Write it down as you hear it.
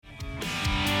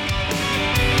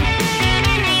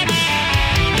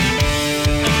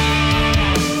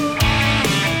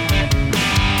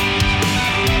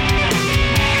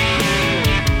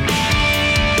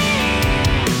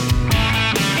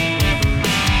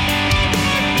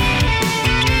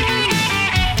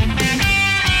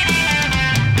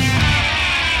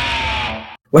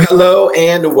Well, hello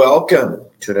and welcome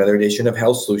to another edition of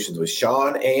Health Solutions with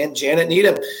Shawn and Janet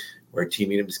Needham, where Team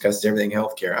Needham discusses everything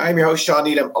healthcare. I'm your host, Shawn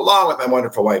Needham, along with my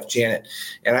wonderful wife, Janet,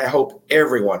 and I hope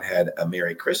everyone had a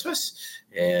Merry Christmas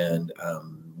and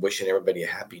wishing everybody a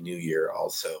Happy New Year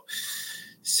also.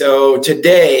 So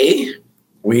today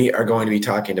we are going to be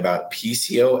talking about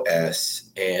PCOS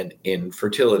and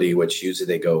infertility, which usually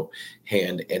they go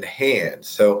hand in hand.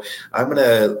 So I'm going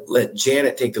to let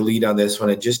Janet take the lead on this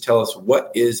one and just tell us,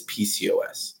 what is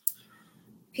PCOS?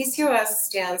 PCOS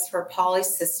stands for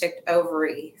polycystic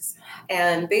ovaries.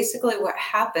 And basically what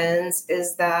happens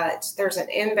is that there's an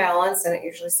imbalance, and it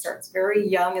usually starts very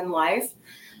young in life,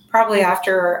 probably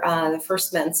after the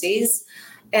first menses.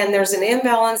 And there's an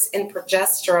imbalance in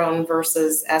progesterone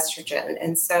versus estrogen.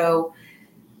 And so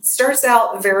it starts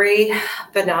out very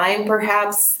benign,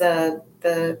 perhaps. The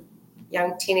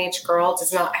young teenage girl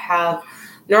does not have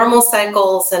normal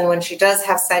cycles. And when she does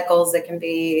have cycles, it can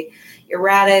be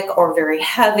erratic or very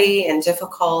heavy and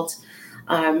difficult.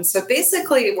 So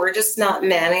basically, we're just not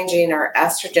managing our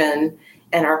estrogen,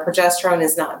 and our progesterone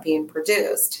is not being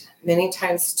produced. Many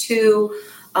times, too,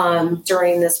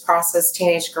 during this process,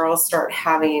 teenage girls start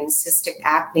having cystic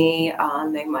acne.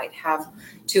 They might have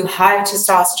too high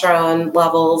testosterone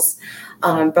levels.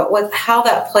 But how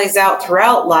that plays out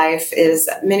throughout life is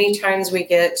many times we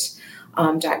get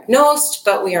diagnosed,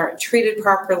 but we aren't treated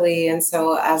properly. And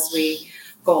so as we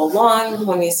go along,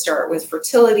 when we start with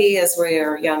fertility, as we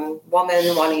are a young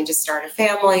woman wanting to start a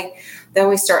family, then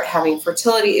we start having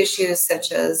fertility issues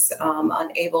such as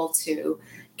unable to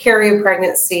carry a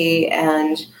pregnancy,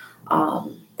 and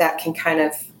that can kind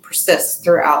of persist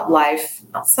throughout life.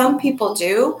 Some people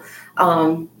do,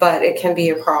 but it can be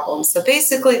a problem. So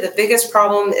basically, the biggest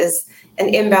problem is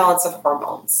an imbalance of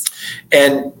hormones.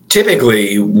 And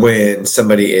typically, when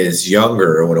somebody is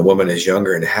younger, when a woman is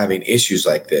younger and having issues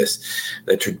like this,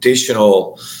 the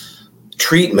traditional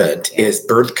treatment is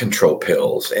birth control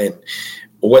pills. And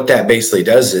what that basically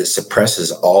does is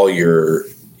suppresses all your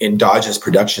endogenous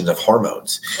productions of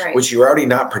hormones, right, which you're already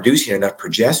not producing enough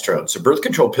progesterone. So birth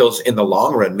control pills in the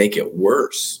long run make it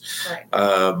worse.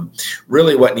 Right.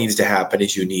 Really what needs to happen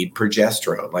is you need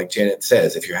progesterone. Like Janet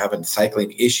says, if you're having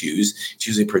cycling issues, it's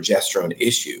usually a progesterone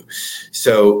issue.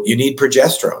 So you need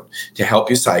progesterone to help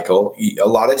you cycle. A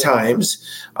lot of times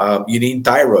you need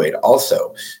thyroid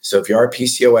also. So if you are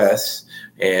PCOS,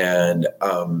 and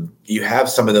you have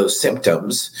some of those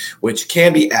symptoms, which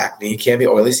can be acne, can be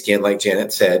oily skin, like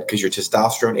Janet said, because your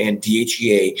testosterone and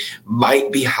DHEA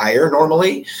might be higher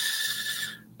normally.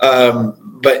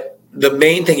 But the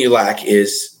main thing you lack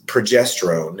is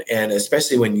progesterone. And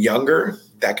especially when younger,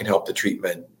 that can help the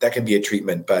treatment. That can be a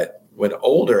treatment. But when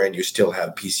older and you still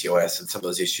have PCOS and some of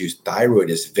those issues, thyroid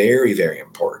is very, very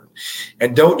important.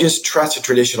 And don't just trust a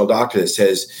traditional doctor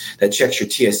that checks your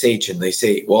TSH and they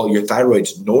say, well, your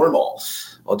thyroid's normal.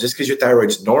 Well, just because your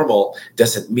thyroid's normal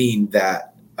doesn't mean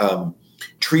that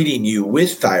treating you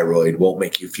with thyroid won't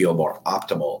make you feel more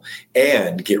optimal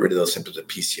and get rid of those symptoms of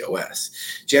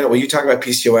PCOS. Janet, will you talk about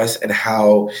PCOS and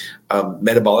how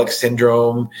metabolic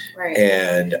syndrome, right,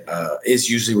 and is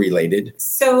usually related?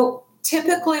 So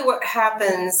typically what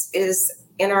happens is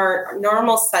in our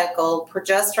normal cycle,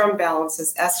 progesterone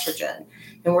balances estrogen.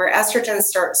 And where estrogen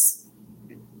starts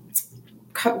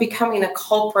becoming a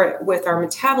culprit with our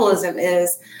metabolism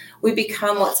is we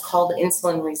become what's called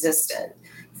insulin resistant.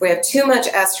 If we have too much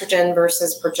estrogen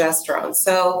versus progesterone.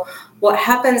 So what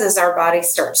happens is our body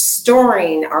starts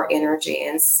storing our energy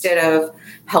instead of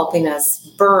helping us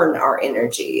burn our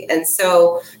energy. And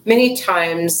so many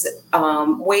times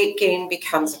weight gain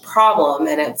becomes a problem,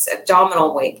 and it's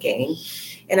abdominal weight gain.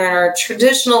 And on our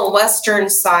traditional Western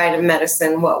side of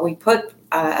medicine, what we put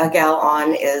a gal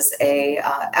on is a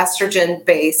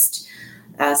estrogen-based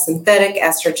synthetic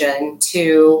estrogen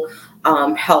to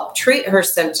help treat her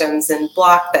symptoms and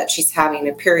block that she's having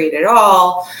a period at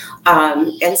all.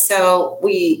 And so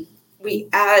we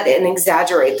add and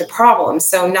exaggerate the problem.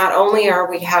 So not only are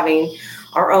we having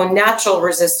our own natural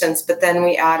resistance, but then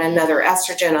we add another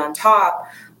estrogen on top,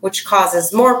 which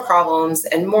causes more problems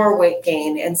and more weight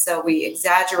gain. And so we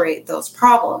exaggerate those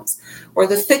problems, where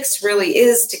the fix really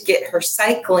is to get her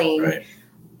cycling Right.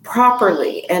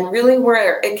 properly. And really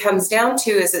where it comes down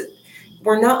to is that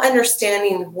we're not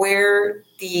understanding where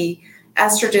the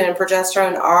estrogen and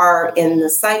progesterone are in the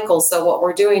cycle. So what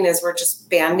we're doing is we're just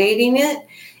band-aiding it,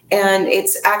 and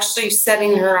it's actually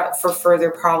setting her up for further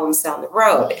problems down the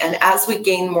road. And as we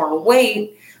gain more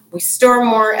weight, we store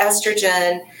more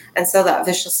estrogen, and so that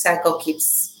vicious cycle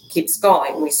keeps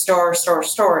going. We store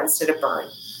instead of burn.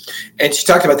 And she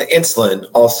talked about the insulin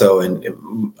also,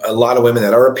 and a lot of women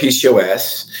that are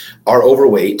PCOS are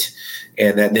overweight,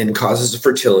 and that then causes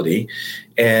fertility.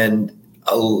 And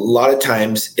a lot of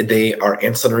times they are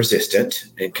insulin resistant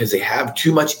because they have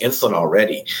too much insulin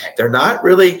already. They're not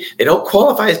really, they don't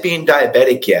qualify as being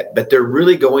diabetic yet, but they're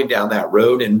really going down that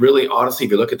road. And really, honestly,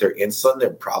 if you look at their insulin, they're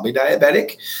probably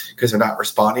diabetic because they're not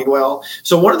responding well.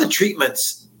 So one of the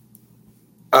treatments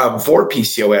for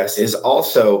PCOS is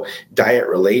also diet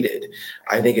related.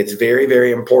 I think it's very,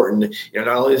 very important, not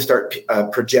only to start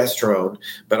progesterone,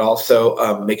 but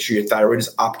also make sure your thyroid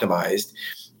is optimized,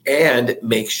 and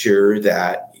make sure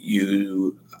that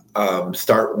you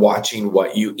start watching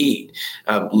what you eat.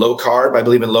 Low carb, I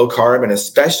believe in low carb, and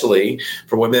especially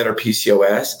for women that are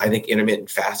PCOS, I think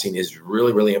intermittent fasting is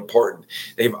really, really important.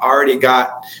 They've already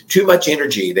got too much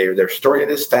energy. They're storing it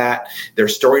as fat. They're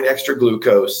storing extra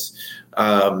glucose.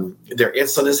 Their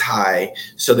insulin is high.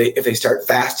 So if they start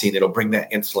fasting, it'll bring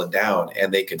that insulin down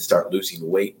and they can start losing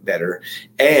weight better.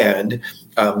 And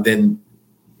then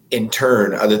in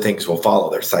turn, other things will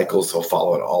follow. Their cycles will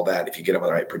follow and all that if you get them on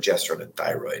the right progesterone and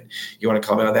thyroid. You want to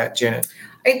comment on that, Janet?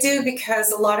 I do,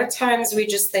 because a lot of times we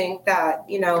just think that,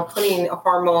 putting a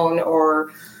hormone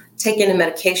or taking a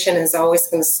medication is always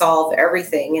going to solve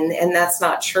everything. And that's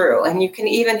not true. And you can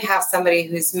even have somebody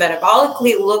who's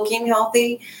metabolically looking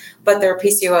healthy, but their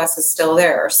PCOS is still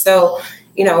there. So,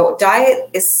 diet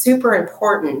is super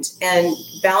important, and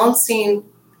balancing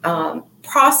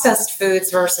processed foods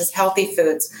versus healthy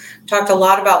foods. We talked a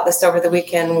lot about this over the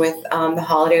weekend with the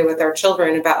holiday with our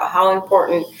children about how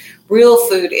important real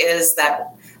food is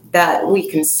that we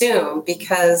consume,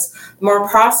 because the more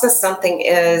processed something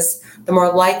is, the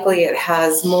more likely it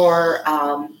has more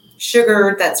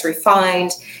sugar that's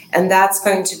refined, and that's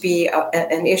going to be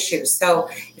an issue. So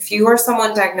if you are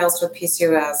someone diagnosed with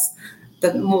PCOS,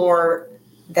 the more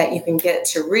that you can get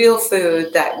to real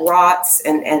food that rots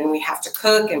and we have to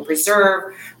cook and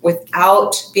preserve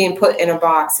without being put in a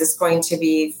box is going to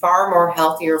be far more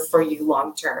healthier for you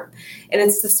long term. And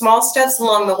it's the small steps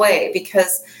along the way,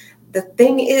 because the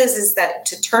thing is that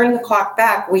to turn the clock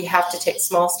back, we have to take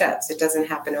small steps. It doesn't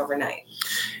happen overnight.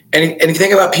 And if you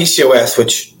think about PCOS,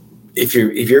 which if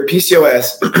you're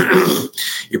PCOS,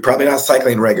 you're probably not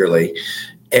cycling regularly.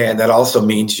 And that also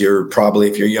means if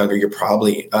you're younger, you're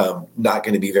probably not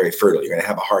going to be very fertile. You're going to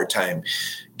have a hard time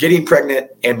getting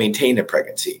pregnant and maintaining a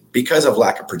pregnancy because of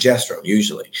lack of progesterone,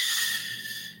 usually.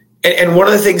 And one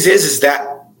of the things is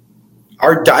that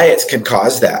our diets can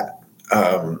cause that.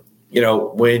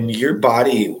 When your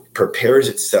body prepares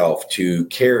itself to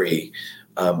carry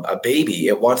a baby,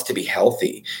 it wants to be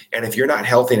healthy. And if you're not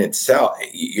healthy in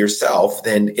yourself,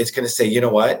 then it's going to say, you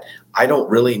know what,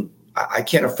 I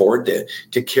can't afford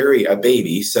to carry a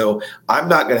baby, so I'm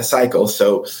not going to cycle.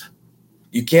 So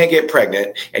you can't get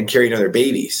pregnant and carry another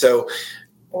baby. So,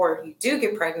 or you do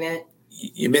get pregnant,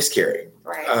 you miscarry,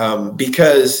 right?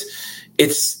 Because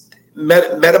it's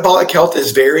metabolic health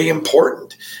is very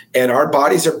important, and our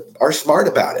bodies are smart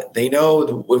about it. They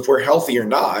know if we're healthy or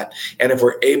not, and if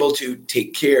we're able to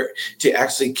take care to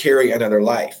actually carry another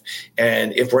life.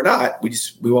 And if we're not,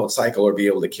 we won't cycle or be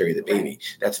able to carry the baby.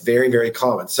 Right. That's very, very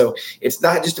common. So it's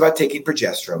not just about taking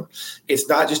progesterone. It's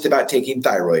not just about taking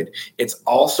thyroid. It's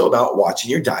also about watching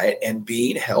your diet and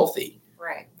being healthy.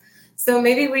 Right. So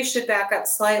maybe we should back up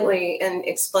slightly and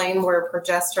explain where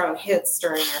progesterone hits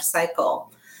during our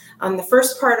cycle. The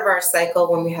first part of our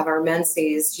cycle, when we have our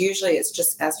menses, usually it's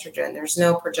just estrogen. There's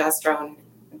no progesterone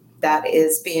that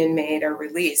is being made or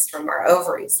released from our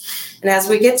ovaries. And as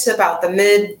we get to about the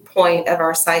midpoint of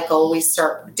our cycle, we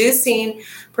start producing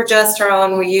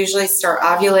progesterone. We usually start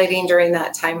ovulating during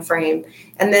that time frame.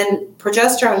 And then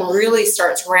progesterone really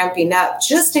starts ramping up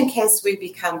just in case we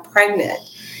become pregnant.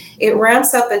 It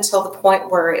ramps up until the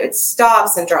point where it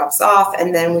stops and drops off,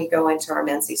 and then we go into our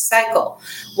menses cycle.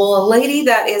 Well, a lady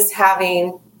that is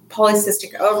having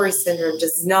polycystic ovary syndrome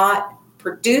does not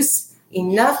produce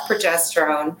enough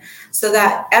progesterone, so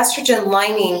that estrogen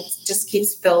lining just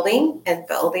keeps building and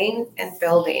building and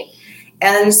building.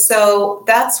 And so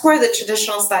that's where the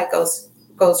traditional cycle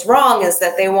goes wrong, is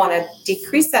that they want to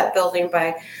decrease that building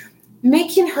by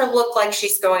making her look like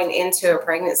she's going into a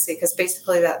pregnancy, because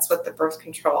basically that's what the birth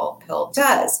control pill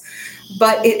does.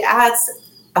 But it adds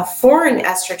a foreign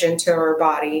estrogen to her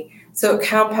body, so it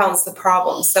compounds the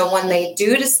problem. So when they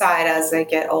do decide as they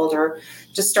get older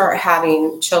to start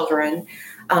having children,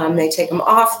 they take them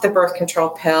off the birth control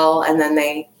pill, and then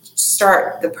they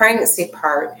start the pregnancy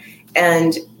part.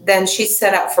 And then she's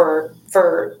set up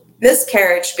for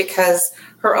miscarriage because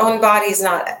her own body is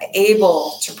not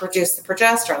able to produce the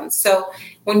progesterone. So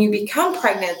when you become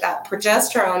pregnant, that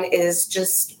progesterone is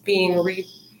just being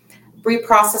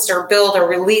reprocessed or built or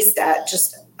released at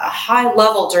just a high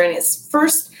level during its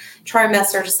first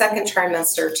trimester to second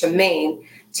trimester to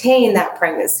maintain that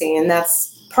pregnancy. And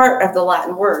that's part of the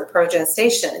Latin word,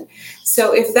 progestation.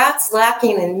 So if that's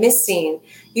lacking and missing,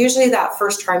 usually that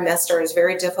first trimester is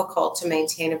very difficult to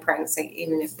maintain a pregnancy,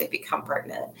 even if they become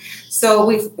pregnant. So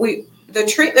the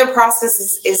treatment process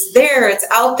is there, it's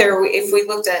out there. If we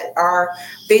looked at our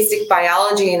basic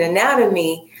biology and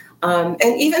anatomy, and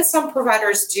even some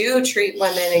providers do treat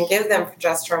women and give them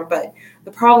progesterone, but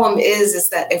the problem is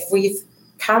that if we've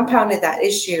compounded that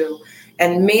issue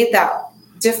and made that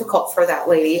difficult for that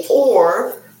lady,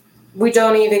 or we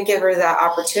don't even give her that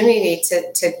opportunity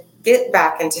to get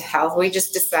back into health, we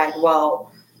just decide,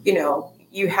 well,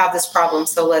 you have this problem,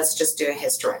 so let's just do a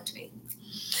hysterectomy.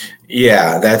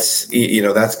 Yeah, that's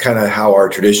kind of how our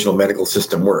traditional medical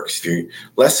system works. If you're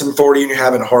less than 40 and you're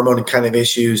having hormone kind of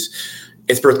issues,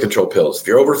 it's birth control pills. If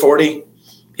you're over 40,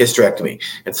 hysterectomy.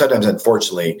 And sometimes,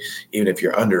 unfortunately, even if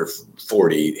you're under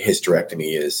 40,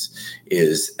 hysterectomy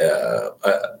is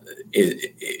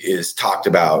talked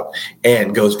about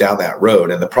and goes down that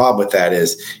road. And the problem with that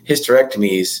is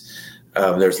hysterectomies,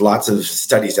 there's lots of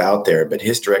studies out there, but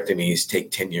hysterectomies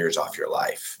take 10 years off your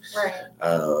life. Right.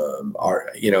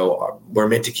 We're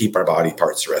meant to keep our body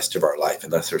parts the rest of our life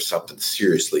unless there's something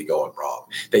seriously going wrong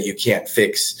that you can't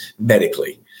fix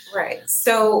medically. Right.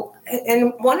 So,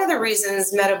 and one of the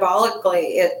reasons metabolically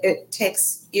it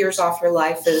takes years off your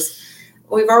life is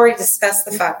we've already discussed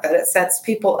the fact that it sets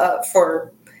people up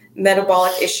for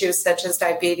metabolic issues such as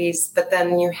diabetes, but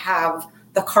then you have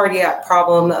the cardiac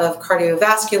problem of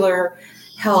cardiovascular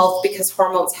health because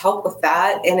hormones help with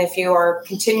that. And if you are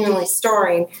continually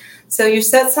storing, so you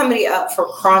set somebody up for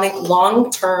chronic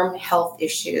long-term health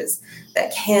issues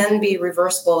that can be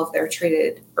reversible if they're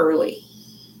treated early.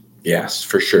 Yes,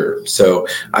 for sure. So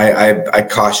I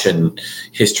caution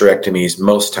hysterectomies.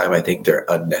 Most time, I think they're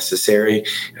unnecessary.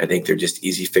 I think they're just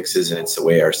easy fixes, and it's the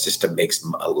way our system makes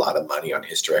a lot of money on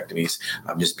hysterectomies.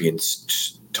 I'm just being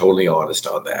totally honest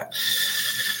on that.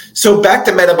 So back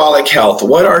to metabolic health.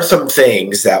 What are some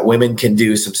things that women can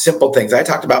do? Some simple things. I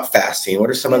talked about fasting. What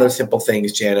are some other simple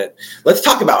things, Janet? Let's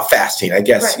talk about fasting. I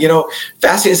guess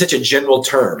fasting is such a general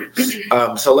term.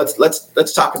 So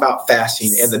let's talk about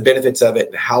fasting and the benefits of it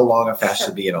and how long a fast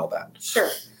should be and all that. Sure.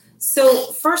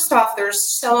 So first off, there's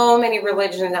so many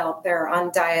religions out there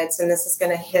on diets, and this is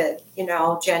going to hit,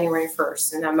 January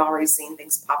 1st, and I'm already seeing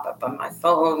things pop up on my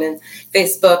phone and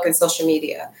Facebook and social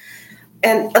media.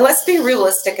 And let's be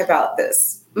realistic about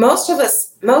this. Most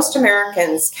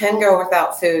Americans can go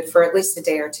without food for at least a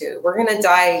day or two. We're going to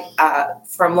die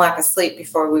from lack of sleep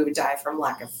before we would die from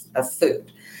lack of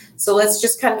food. So let's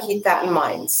just kind of keep that in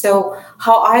mind. So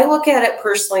how I look at it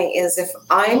personally is if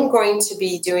I'm going to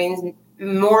be doing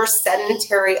more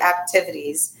sedentary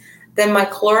activities, then my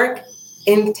caloric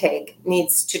intake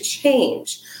needs to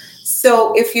change.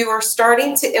 So if you are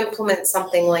starting to implement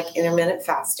something like intermittent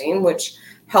fasting, which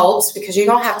helps because you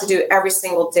don't have to do it every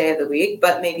single day of the week,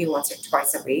 but maybe once or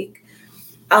twice a week.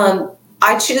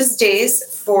 I choose days,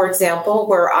 for example,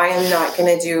 where I am not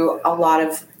going to do a lot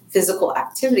of physical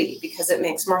activity because it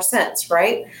makes more sense,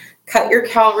 right? Cut your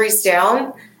calories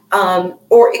down,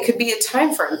 or it could be a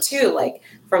time frame too, like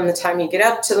from the time you get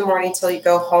up to the morning till you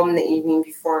go home in the evening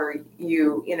before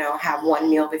you have one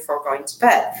meal before going to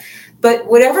bed. But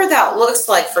whatever that looks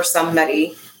like for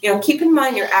somebody, keep in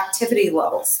mind your activity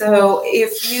level. So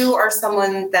if you are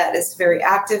someone that is very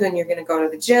active and you're going to go to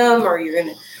the gym or you're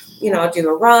going to, do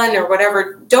a run or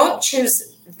whatever, don't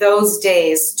choose those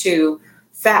days to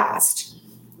fast.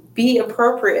 Be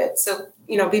appropriate. So,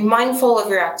 be mindful of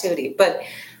your activity. But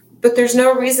there's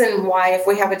no reason why if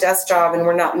we have a desk job and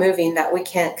we're not moving that we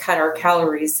can't cut our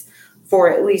calories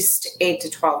for at least 8 to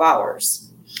 12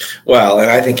 hours. Well, and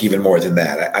I think even more than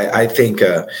that. I think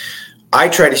I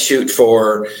try to shoot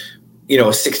for, a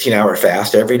 16-hour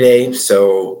fast every day.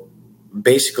 So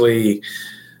basically,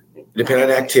 depending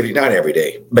on activity, not every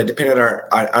day, but depending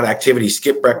on activity,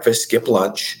 skip breakfast, skip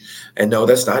lunch. And no,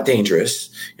 that's not dangerous.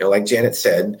 Like Janet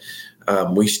said,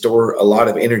 we store a lot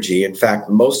of energy. In fact,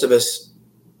 most of us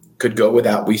could go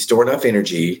without, we store enough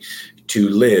energy to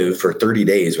live for 30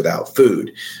 days without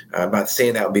food. I'm not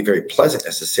saying that would be very pleasant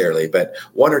necessarily, but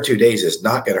 1 or 2 days is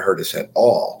not going to hurt us at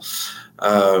all.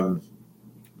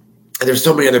 There's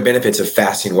so many other benefits of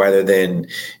fasting rather than,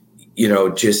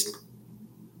 just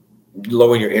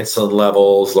lowering your insulin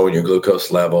levels, lowering your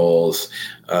glucose levels,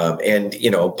 and,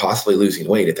 possibly losing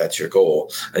weight if that's your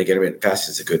goal. I think intermittent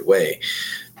fasting is a good way.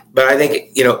 But I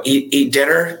think, eat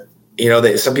dinner.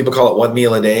 Some people call it one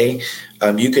meal a day.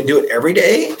 You can do it every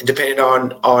day, depending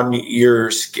on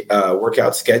your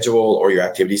workout schedule or your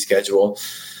activity schedule.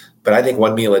 But I think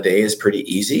one meal a day is pretty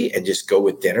easy, and just go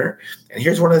with dinner. And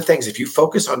here's one of the things: if you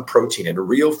focus on protein and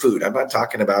real food, I'm not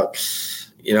talking about,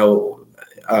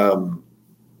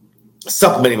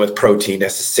 supplementing with protein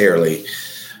necessarily,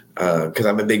 because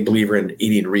I'm a big believer in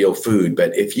eating real food.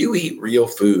 But if you eat real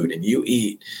food and you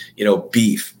eat,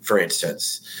 beef, for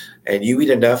instance, and you eat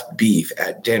enough beef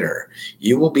at dinner,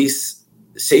 you will be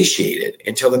satiated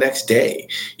until the next day.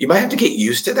 You might have to get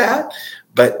used to that,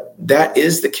 but that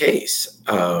is the case.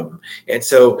 And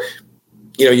so,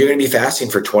 you're going to be fasting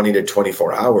for 20 to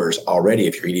 24 hours already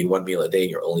if you're eating one meal a day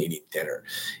and you're only eating dinner.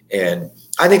 And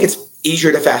I think it's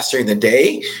easier to fast during the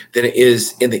day than it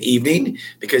is in the evening,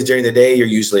 because during the day you're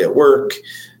usually at work.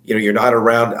 You're not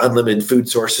around unlimited food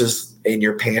sources in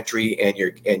your pantry and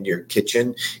your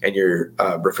kitchen and your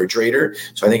refrigerator.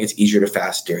 So I think it's easier to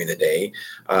fast during the day.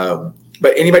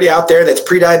 But anybody out there that's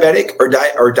pre-diabetic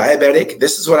or diabetic,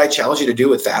 this is what I challenge you to do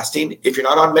with fasting. If you're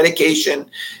not on medication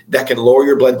that can lower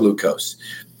your blood glucose.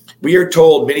 We are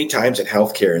told many times in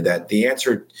healthcare that the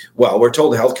answer, we're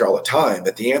told in healthcare all the time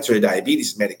that the answer to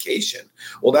diabetes is medication.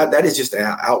 Well, that is just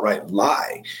an outright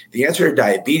lie. The answer to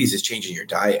diabetes is changing your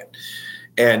diet.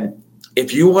 And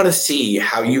if you want to see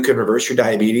how you can reverse your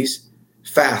diabetes,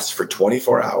 fast for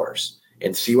 24 hours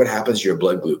and see what happens to your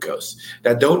blood glucose.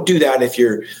 Now, don't do that if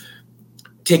you're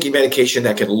taking medication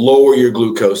that can lower your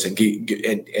glucose and put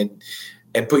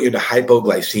you into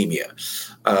hypoglycemia.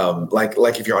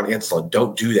 Like if you're on insulin,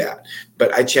 don't do that.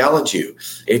 But I challenge you,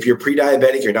 if you're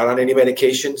pre-diabetic, you're not on any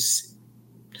medications,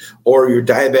 or you're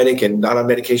diabetic and not on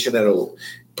medication that'll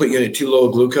put you into too low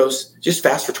a glucose, just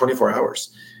fast for 24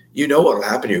 hours. You know what will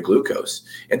happen to your glucose.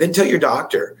 And then tell your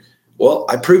doctor, well,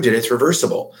 I proved it, it's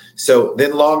reversible. So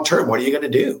then long term, what are you going to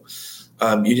do?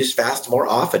 You just fast more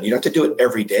often. You don't have to do it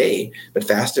every day, but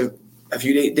fast a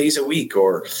few days a week,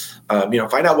 or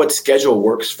find out what schedule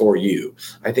works for you.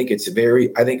 I think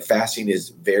fasting is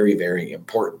very, very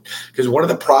important, because one of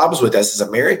the problems with us as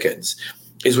Americans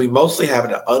is we mostly have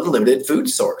an unlimited food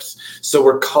source. So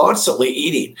we're constantly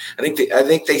eating. I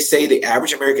think they say the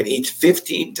average American eats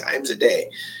 15 times a day.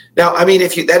 Now, I mean,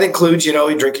 that includes,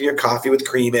 drinking your coffee with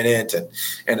cream in it and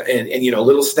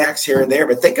little snacks here and there.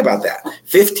 But think about that,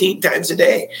 15 times a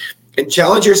day, and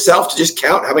challenge yourself to just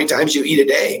count how many times you eat a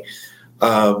day.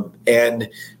 And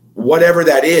whatever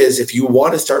that is, if you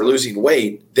want to start losing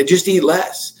weight, then just eat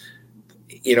less,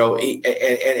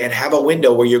 and have a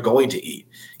window where you're going to eat.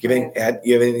 You have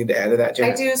anything to add to that,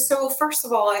 Jen? I do. So first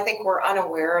of all, I think we're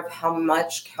unaware of how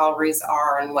much calories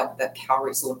are and what the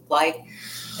calories look like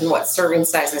and what serving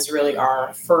sizes really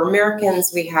are. For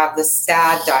Americans, we have this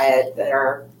sad diet that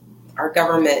our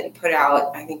government put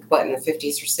out, I think, in the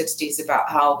 50s or 60s, about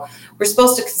how we're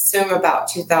supposed to consume about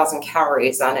 2,000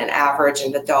 calories on an average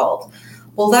an adult.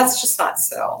 Well, that's just not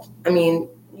so. I mean,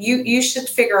 you should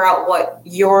figure out what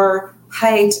your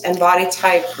height and body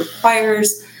type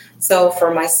requires. So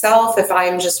for myself, if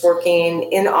I'm just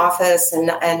working in office and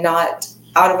not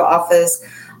out of office,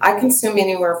 I consume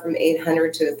anywhere from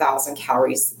 800 to 1,000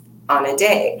 calories on a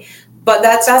day. But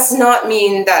that does not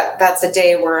mean that that's a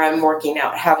day where I'm working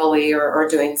out heavily or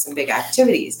doing some big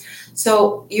activities.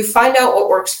 So you find out what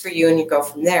works for you and you go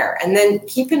from there. And then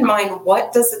keep in mind,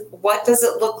 what does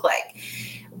it look like?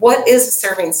 What is a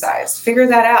serving size? Figure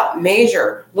that out.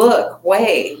 Measure, look,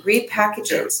 weigh, read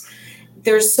packages.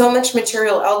 There's so much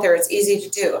material out there. It's easy to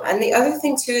do. And the other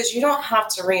thing too is you don't have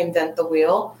to reinvent the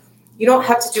wheel. You don't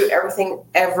have to do everything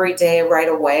every day right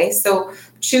away. So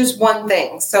choose one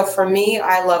thing. So for me,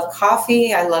 I love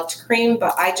coffee. I loved cream,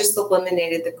 but I just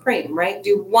eliminated the cream, right?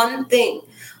 Do one thing.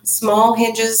 Small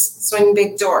hinges swing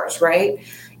big doors, right?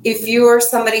 If you are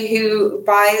somebody who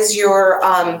buys your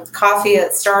coffee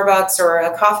at Starbucks or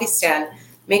a coffee stand,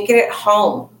 make it at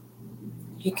home.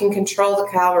 You can control the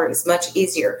calories much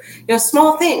easier.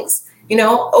 Small things.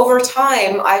 Over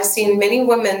time, I've seen many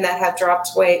women that have dropped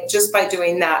weight just by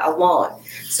doing that alone.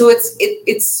 So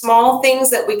it's small things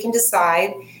that we can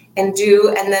decide and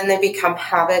do, and then they become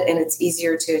habit, and it's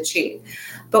easier to achieve.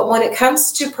 But when it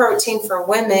comes to protein for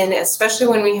women, especially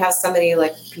when we have somebody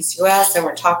like PCOS and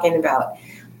we're talking about,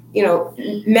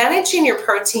 managing your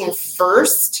protein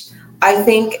first, I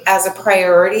think as a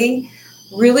priority,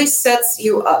 really sets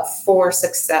you up for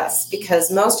success, because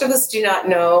most of us do not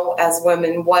know as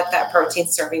women what that protein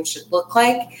serving should look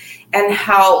like and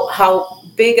how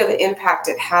big of an impact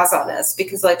it has on us.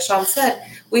 Because like Shawn said,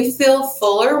 we feel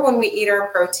fuller when we eat our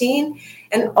protein.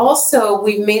 And also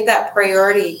we've made that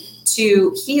priority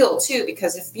to heal too,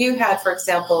 because if you had, for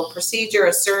example, a procedure,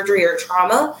 a surgery, or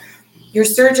trauma, your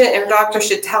surgeon or doctor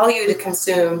should tell you to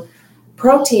consume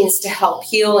proteins to help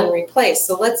heal and replace.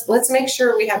 So let's make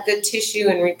sure we have good tissue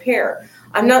and repair.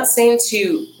 I'm not saying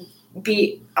to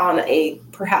be on a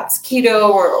perhaps keto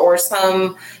or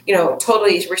some,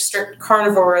 totally restrict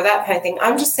carnivore or that kind of thing.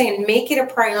 I'm just saying, make it a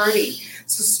priority.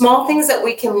 So small things that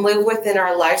we can live with in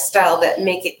our lifestyle that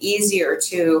make it easier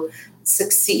to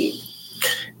succeed.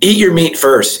 Eat your meat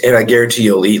first, and I guarantee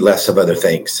you'll eat less of other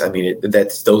things. I mean,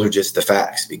 those are just the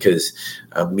facts, because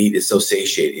meat is so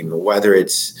satiating, whether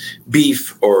it's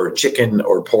beef or chicken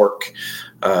or pork.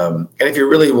 And if you're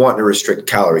really wanting to restrict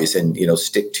calories, and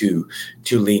stick to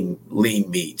lean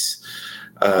meats,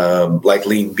 like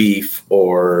lean beef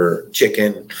or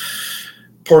chicken.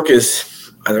 Pork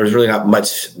there's really not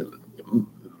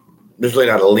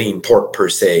a lean pork per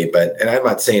se, and I'm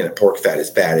not saying that pork fat is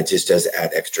bad. It just does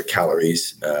add extra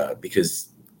calories because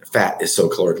fat is so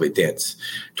calorically dense,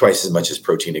 twice as much as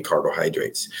protein and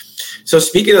carbohydrates. So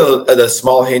speaking of the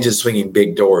small hinges swinging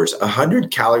big doors,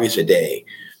 100 calories a day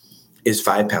is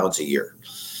 5 pounds a year.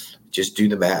 Just do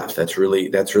the math. That's really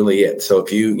it. So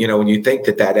if when you think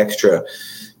that extra,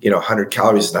 100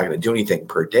 calories is not going to do anything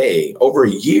per day, over a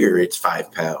year, it's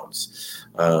 5 pounds.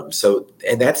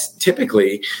 And that's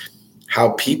typically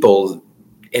how people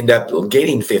end up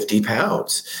gaining 50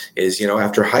 pounds is,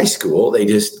 after high school, they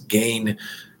just gain,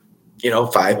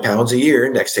 5 pounds a year.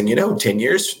 Next thing you know, 10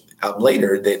 years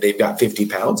later, they've got 50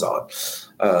 pounds on.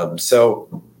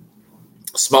 So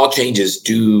small changes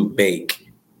do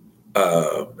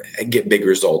get big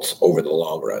results over the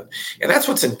long run. And that's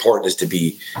what's important is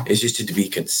just to be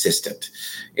consistent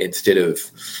instead of,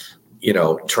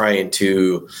 trying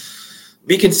to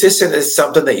be consistent is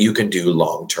something that you can do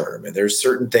long term. And there's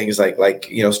certain things like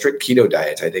strict keto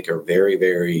diets, I think, are very,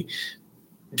 very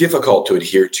difficult to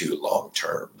adhere to long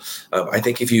term. I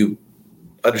think if you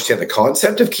understand the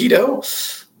concept of keto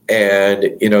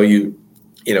and,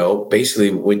 basically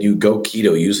when you go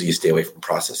keto, usually you stay away from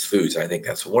processed foods. I think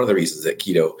that's one of the reasons that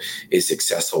keto is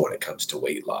successful when it comes to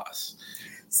weight loss.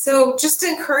 So just to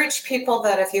encourage people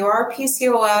that if you are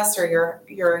PCOS or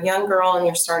you're a young girl and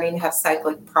you're starting to have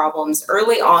cyclic problems,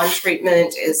 early on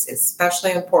treatment is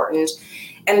especially important.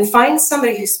 And find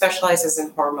somebody who specializes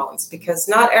in hormones, because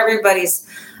not everybody's,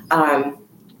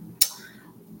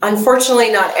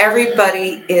 unfortunately, not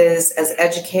everybody is as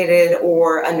educated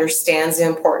or understands the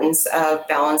importance of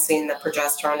balancing the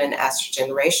progesterone and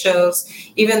estrogen ratios.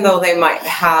 Even though they might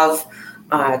have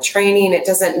training, it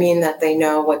doesn't mean that they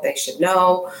know what they should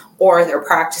know or they're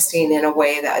practicing in a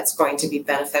way that's going to be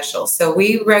beneficial. So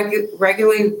we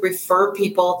regularly refer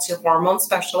people to hormone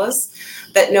specialists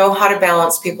that know how to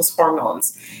balance people's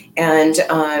hormones. And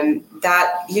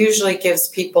that usually gives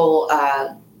people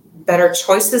better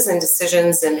choices and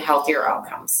decisions and healthier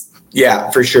outcomes. Yeah,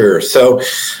 for sure. So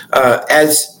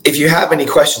if you have any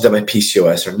questions about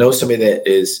PCOS or know somebody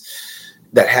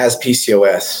that has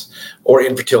PCOS or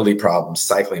infertility problems,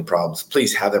 cycling problems,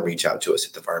 please have them reach out to us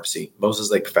at the pharmacy,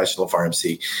 Moses Lake Professional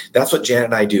Pharmacy. That's what Janet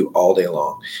and I do all day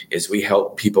long, is we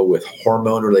help people with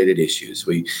hormone-related issues.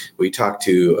 We talk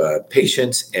to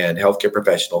patients and healthcare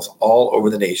professionals all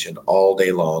over the nation all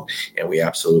day long, and we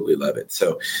absolutely love it.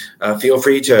 So feel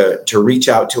free to reach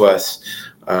out to us.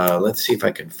 Let's see if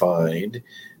I can find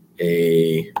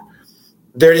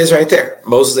there it is right there.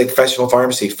 Moses Lake Professional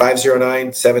Pharmacy,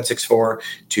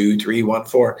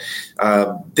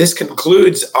 509-764-2314. This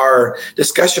concludes our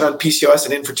discussion on PCOS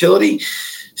and infertility.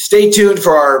 Stay tuned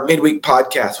for our midweek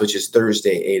podcast, which is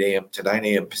Thursday, 8 a.m. to 9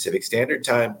 a.m. Pacific Standard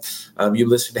Time. You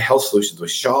listen to Health Solutions with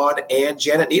Shawn and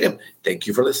Janet Needham. Thank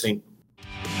you for listening.